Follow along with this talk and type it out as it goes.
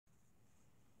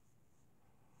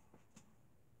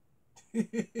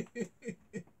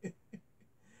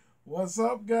What's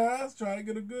up, guys? Trying to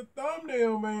get a good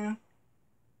thumbnail, man.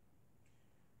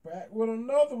 Back with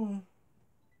another one.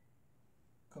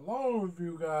 Cologne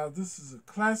review, guys. This is a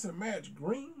classic match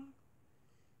green.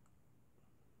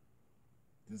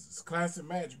 This is classic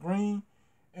match green.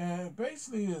 And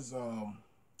basically is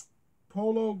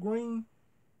Polo green.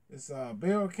 It's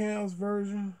Bell Cam's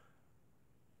version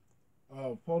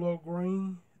of Polo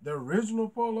green. The original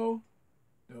Polo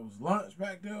that was launched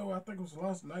back there. I think it was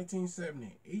launched in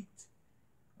 1978.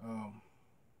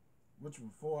 Which was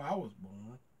before I was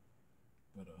born.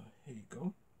 But here you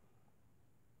go.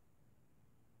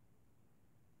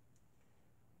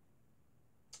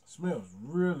 Smells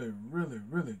really, really,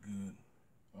 really good.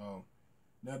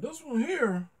 Now this one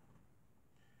here.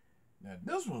 Now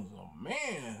this one's a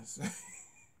man's.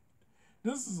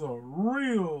 This is a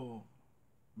real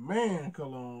man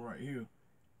cologne right here.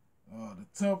 The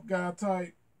tough guy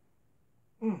type.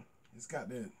 It's got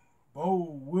that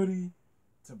bold, woody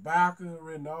tobacco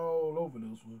written all over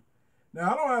this one.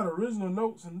 Now I don't have the original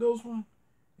notes in this one.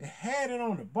 It had it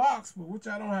on the box, but which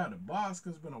I don't have the box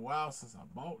because it's been a while since I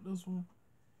bought this one.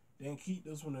 Didn't keep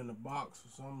this one in the box for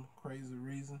some crazy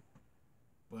reason.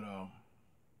 But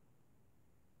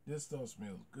this stuff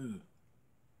smells good.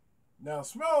 Now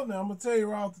smell. Now I'm gonna tell you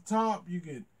right off the top. You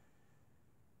get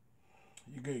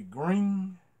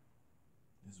green.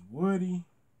 It's woody.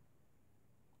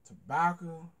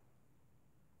 Tobacco.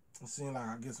 It seems like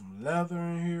I get some leather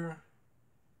in here.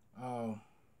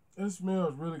 It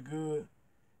smells really good.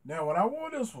 Now when I wore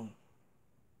this one,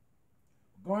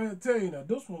 go ahead and tell you now,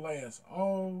 this one lasts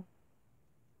all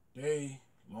day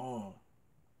long.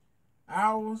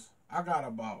 Hours, I got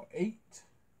about 8.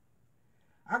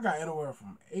 I got anywhere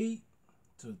from 8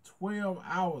 to 12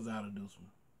 hours out of this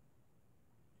one.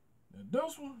 Now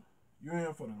this one, you're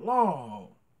in for the long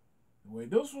haul. The way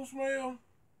this one smells,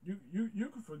 you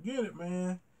can forget it,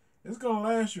 man. It's gonna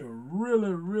last you a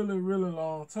really, really, really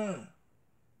long time.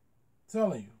 I'm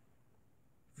telling you.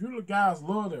 If you guys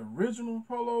love the original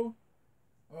Polo,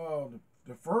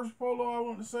 the first Polo, I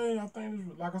want to say, I think this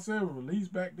was, like I said, was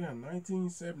released back then in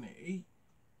 1978.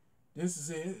 This is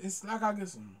it. It's like I get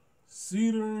some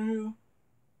cedar in here.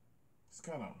 It's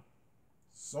kind of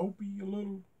soapy, a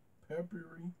little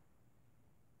peppery.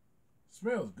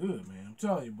 Smells good, man. I'm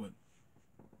telling you, but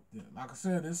like I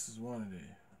said, this is one of the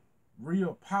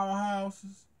real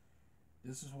powerhouses.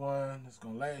 This is one that's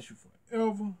going to last you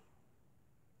forever.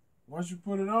 Once you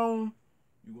put it on,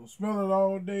 you're going to smell it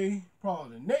all day,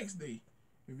 probably the next day,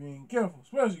 if you ain't careful,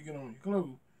 especially get on your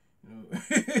clothes. You know.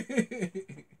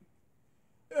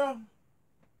 Yeah,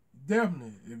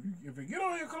 definitely. If it get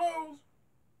on your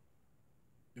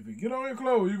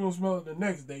clothes, you're going to smell it the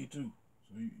next day too.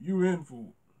 So you in for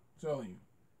it. I'm telling you.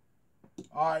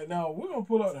 All right, now we're going to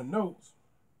pull up the notes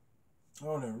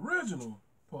on the original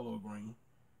Polo green.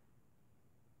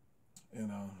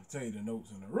 And tell you the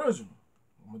notes in the original.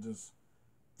 I'm going to just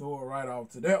throw it right off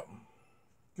to that one.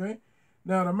 Okay?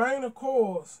 Now, the main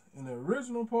accords in the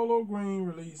original Polo green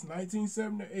released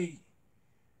 1978.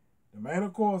 The main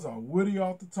accords are woody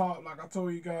off the top, like I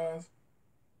told you guys.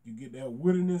 You get that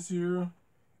woodiness here.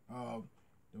 The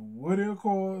woody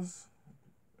accords,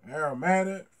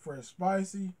 aromatic, fresh,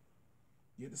 spicy.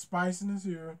 Get the spiciness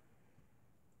here.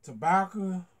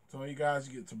 Tobacco. Told you guys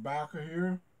you get tobacco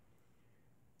here.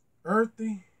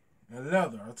 Earthy and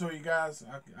leather. I told you guys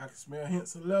I can smell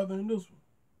hints of leather in this one.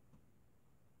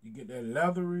 You get that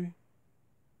leathery,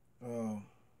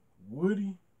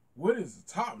 woody. Wood is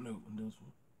the top note in this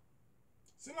one.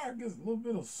 See, like it gets a little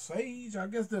bit of sage. I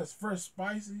guess that's fresh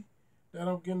spicy that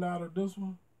I'm getting out of this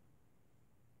one.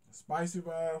 A spicy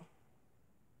vibe.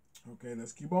 Okay,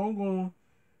 let's keep on going.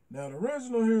 Now the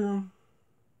original here.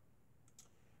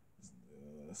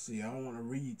 Let's see. I don't want to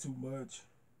read too much.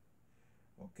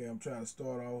 Okay, I'm trying to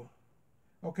start off.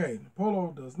 Okay, the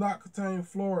Polo does not contain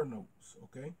floral notes.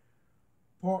 Okay,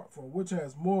 part for which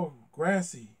has more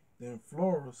grassy than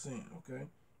floral scent. Okay,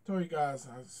 told you guys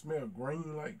I smell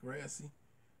green like grassy.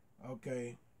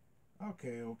 Okay.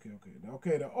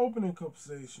 The opening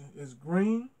composition is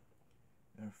green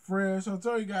and fresh. I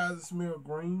told you guys it smells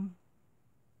green.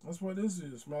 That's what this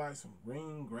is. It smells like some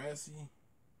green, grassy.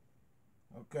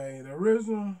 Okay, the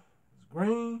original is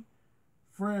green,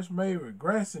 fresh, made with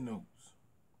grassy notes.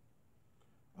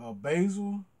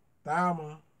 Basil,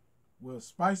 thyme, with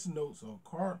spicy notes of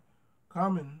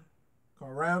cumin,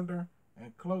 coriander,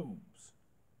 and cloves.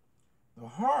 The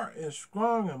heart is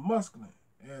strong and muscular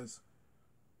as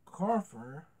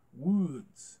Carfer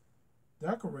woods,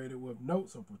 decorated with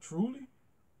notes of patchouli,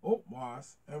 oak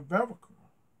moss, and velvet.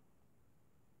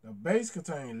 The base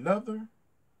contains leather,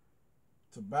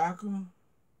 tobacco,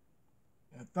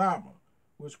 and thyme,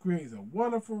 which creates a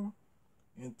wonderful,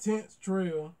 intense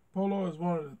trail. Polo is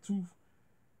one of the two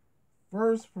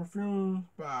first perfumes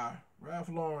by Ralph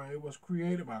Lauren. It was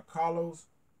created by Carlos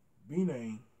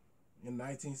Binane in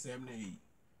 1978.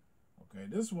 Okay,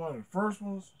 this is one of the first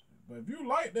ones. But if you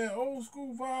like that old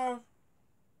school vibe,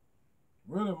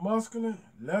 really muscular,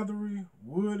 leathery,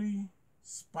 woody,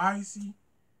 spicy,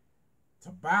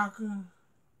 tobacco,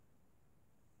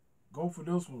 go for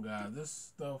this one, guys. This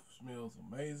stuff smells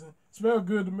amazing. Smells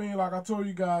good to me. Like I told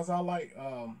you guys, I like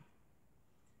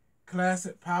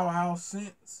classic powerhouse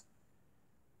scents.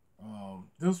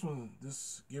 This one,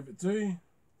 just give it to you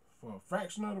for a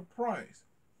fraction of the price.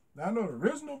 Now I know the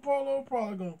original Polo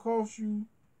probably gonna cost you.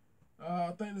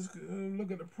 I think this.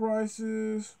 Look at the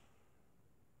prices.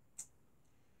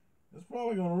 It's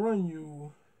probably gonna run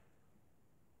you.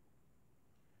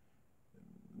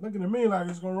 Looking at me like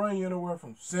it's gonna run you anywhere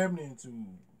from $60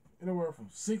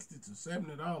 to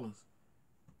 $70.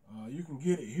 You can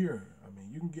get it here. I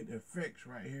mean, you can get the effects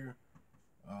right here.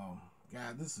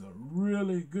 God, this is a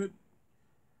really good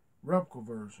replica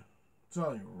version. I'm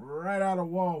telling you, right out of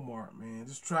Walmart, man.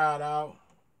 Just try it out.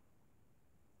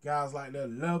 Guys like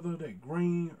that leather, that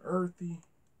green, earthy.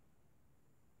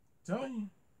 I'm telling you,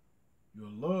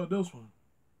 you'll love this one.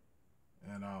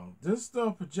 And this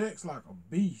stuff projects like a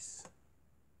beast.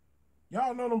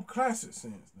 Y'all know them classic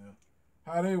scents now.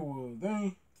 How they was.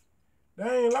 They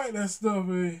ain't like that stuff,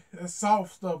 that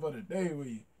soft stuff of the day where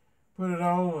you put it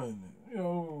on and, you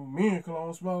know, men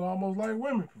cologne smell almost like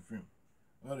women perfume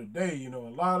of the day, you know, a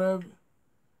lot of it.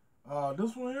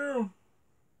 This one here,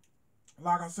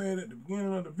 like I said at the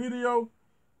beginning of the video,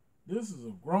 this is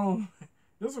a grown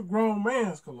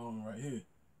man's cologne right here.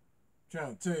 I'm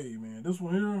trying to tell you, man, this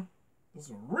one here, this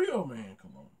is a real man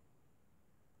cologne.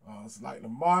 It's like the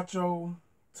macho,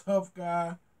 tough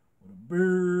guy with a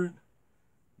beard,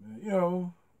 you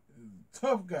know,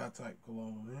 tough guy type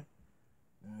cologne, man.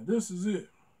 And this is it.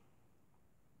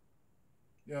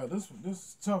 Yeah, this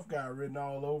is tough guy written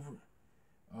all over it.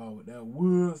 With that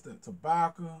woods, that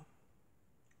tobacco.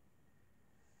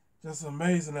 Just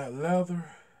amazing, that leather.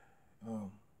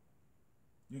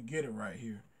 You get it right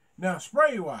here. Now,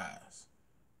 spray-wise,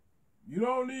 you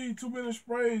don't need too many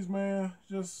sprays, man.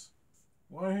 Just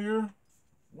one here,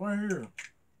 one here.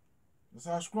 That's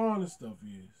how strong this stuff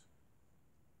is.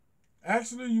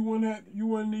 Actually, you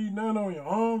wouldn't need none on your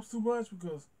arms too much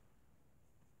because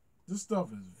this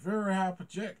stuff is very high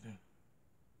projecting.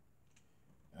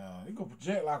 It can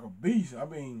project like a beast. I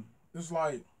mean, it's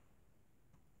like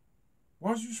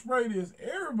once you spray this,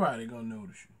 everybody gonna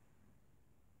notice you.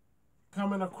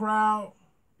 Come in a crowd,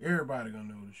 everybody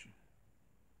gonna notice you.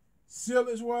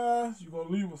 Sillage wise, you're gonna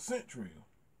leave a scent trail.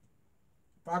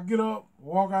 If I get up,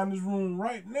 walk out in this room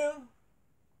right now,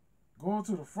 go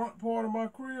to the front part of my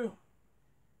crib,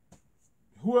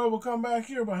 whoever come back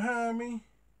here behind me,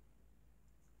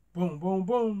 boom, boom,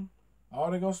 boom,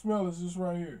 all they gonna smell is this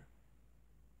right here.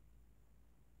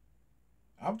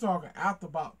 I'm talking after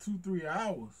about 2-3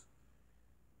 hours.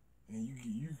 And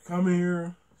you come in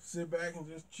here, sit back and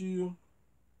just chill.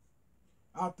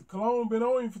 Out the cologne been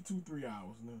on you for 2-3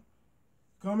 hours now.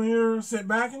 Come in here, sit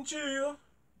back and chill.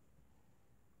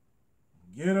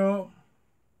 Get up,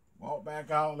 walk back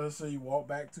out. Let's say you walk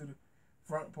back to the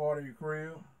front part of your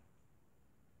crib.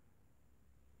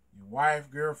 Your wife,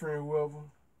 girlfriend, whoever.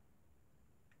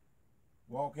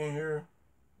 Walk in here.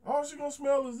 All she gonna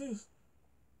smell is this.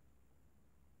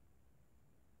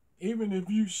 Even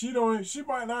if she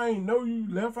might not even know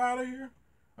you left out of here.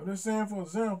 I'm just saying, for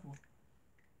example,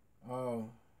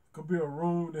 could be a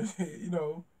room that, you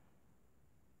know,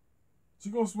 she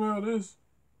gonna smell this,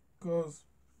 cause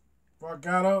if I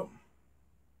got up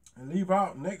and leave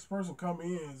out, next person come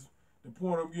in is the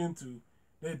point I'm getting to.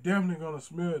 They're definitely gonna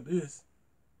smell this.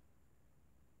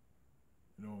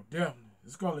 You know, definitely.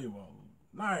 It's gonna leave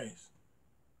a nice,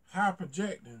 high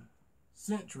projecting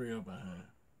scent trail behind.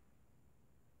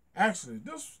 Actually,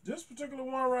 this particular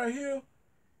one right here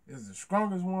is the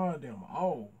strongest one of them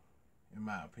all, in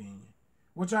my opinion.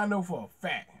 Which I know for a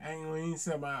fact. I ain't gonna even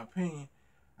say my opinion.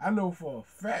 I know for a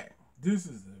fact this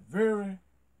is the very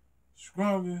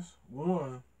strongest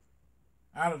one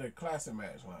out of the Classic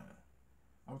Match line.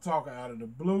 I'm talking out of the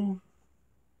blue,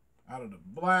 out of the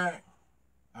black,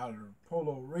 out of the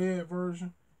Polo red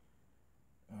version.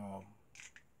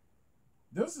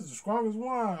 This is the strongest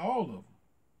one, all of them.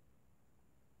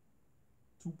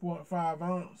 2.5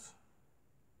 ounce.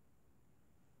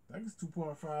 I think it's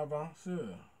 2.5 ounce,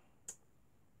 yeah.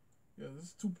 Yeah, this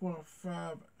is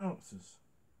 2.5 ounces.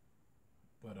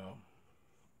 But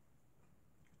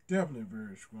definitely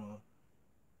very strong.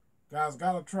 Guys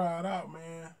gotta try it out,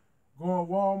 man. Go on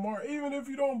Walmart, even if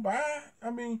you don't buy it.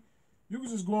 I mean, you can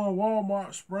just go on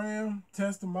Walmart, spray them,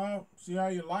 test them out, see how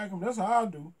you like them. That's how I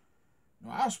do. You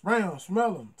know, I spray them,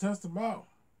 smell them, test them out.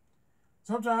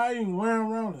 Sometimes I even wear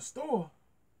them around the store.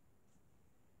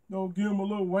 You know, give them a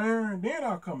little wear, and then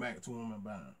I'll come back to them and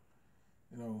buy them.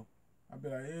 You know, I'll be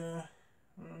like, yeah.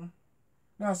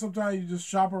 Now, sometimes you just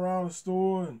shop around the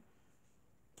store and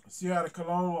see how the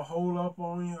cologne will hold up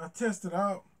on you. I test it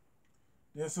out.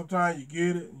 Then sometimes you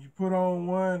get it and you put on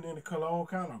one, and then the cologne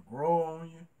kind of grow on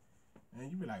you. And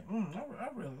you be like, I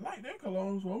really like that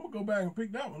cologne, so I'm going to go back and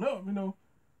pick that one up, you know.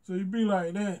 So you be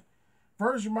like that.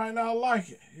 First, you might not like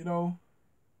it, you know.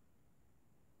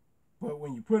 But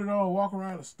when you put it on, walk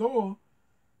around the store,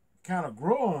 it kind of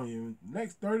grow on you.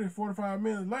 Next 30 to 45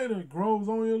 minutes later, it grows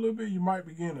on you a little bit. You might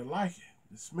begin to like it.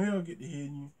 The smell get to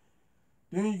hitting you.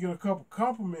 Then you get a couple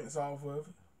compliments off of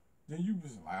it. Then you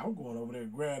just like, I'm going over there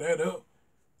and grab that up.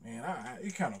 Man,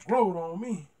 it kind of growed on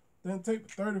me. Then take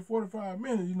 30, 45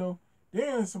 minutes, you know.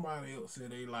 Then somebody else said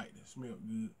they liked it, smelled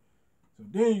good. So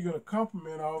then you get a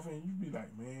compliment off and you be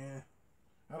like, man,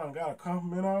 I done got a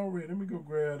compliment already. Let me go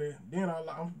grab that. Then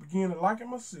I'm beginning to like it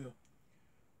myself.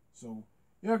 So,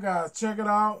 yeah, guys, check it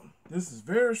out. This is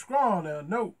very strong now.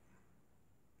 Note,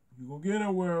 you go get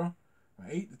anywhere for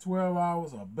 8 to 12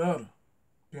 hours or better,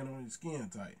 depending on your skin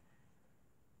type.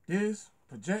 This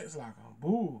projects like a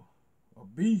bull, a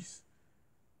beast,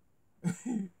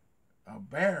 a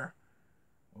bear,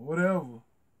 or whatever.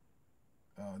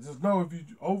 Just know if you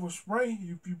overspray,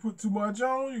 if you put too much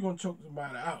on, you're going to choke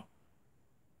somebody out.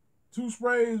 2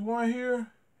 sprays, one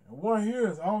here, and one here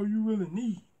is all you really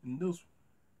need in this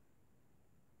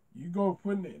one. You go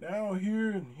putting it down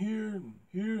here and here and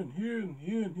here and here and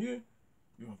here and here,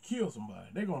 you're going to kill somebody.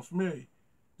 They're going to smell you.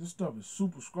 This stuff is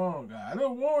super strong, guys.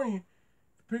 They'll warn you.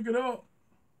 Pick it up.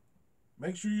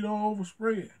 Make sure you don't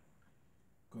overspray it,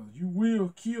 because you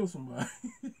will kill somebody.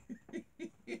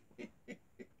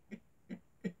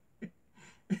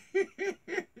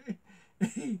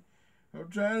 I'm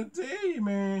trying to tell you,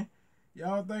 man.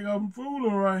 Y'all think I'm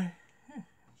fooling, right?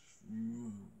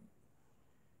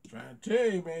 Trying to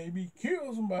tell you, man, you be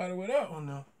kill somebody with that one,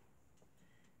 though.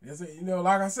 You know,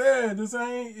 like I said, it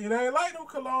ain't like them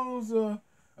colognes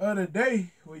of the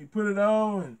day where you put it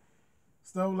on and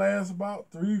stuff lasts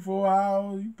about 3-4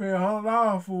 hours. You pay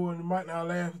 $100 for it, and it might not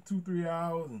last for 2-3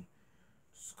 hours, and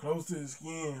it's close to the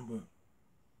skin. But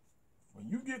when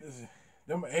you get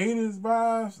them 80s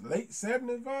vibes, late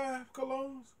 70s vibe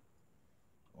colognes,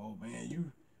 oh man,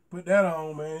 you put that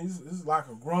on, man. It's like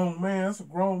a grown man. That's a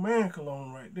grown man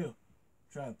cologne right there. I'm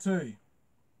trying to tell you,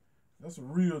 that's a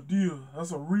real deal.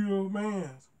 That's a real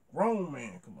man's grown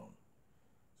man cologne.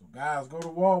 So guys, go to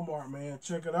Walmart, man.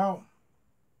 Check it out.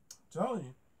 I'm telling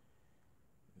you.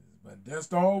 But that's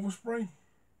the overspray.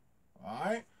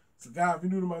 Alright? So guys, if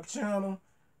you're new to my channel,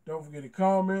 don't forget to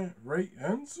comment, rate,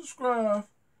 and subscribe.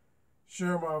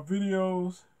 Share my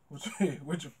videos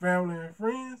with your family and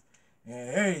friends.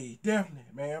 And hey, definitely,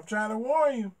 man, I'm trying to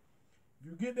warn you.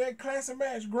 If you get that classic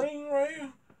match green right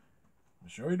here, I'll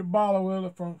show you the bottle with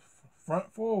it from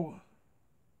front forward.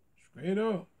 Straight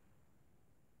up.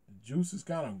 The juice is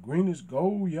kind of greenish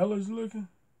gold, yellowish looking.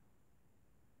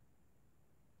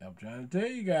 I'm trying to tell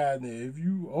you guys that if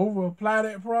you over apply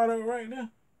that product right there,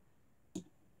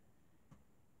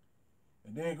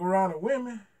 and then go around to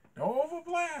women, don't over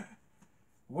apply.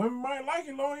 Women might like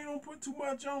it long as you don't put too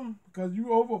much on, because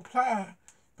you over apply,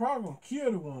 probably gonna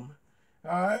kill the woman.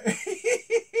 Alright?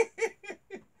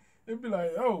 They'd be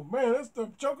like, oh man, that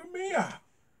stuff choking me out.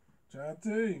 Trying to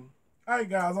tell you. Alright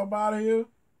guys, I'm out of here.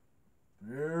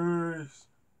 Peace.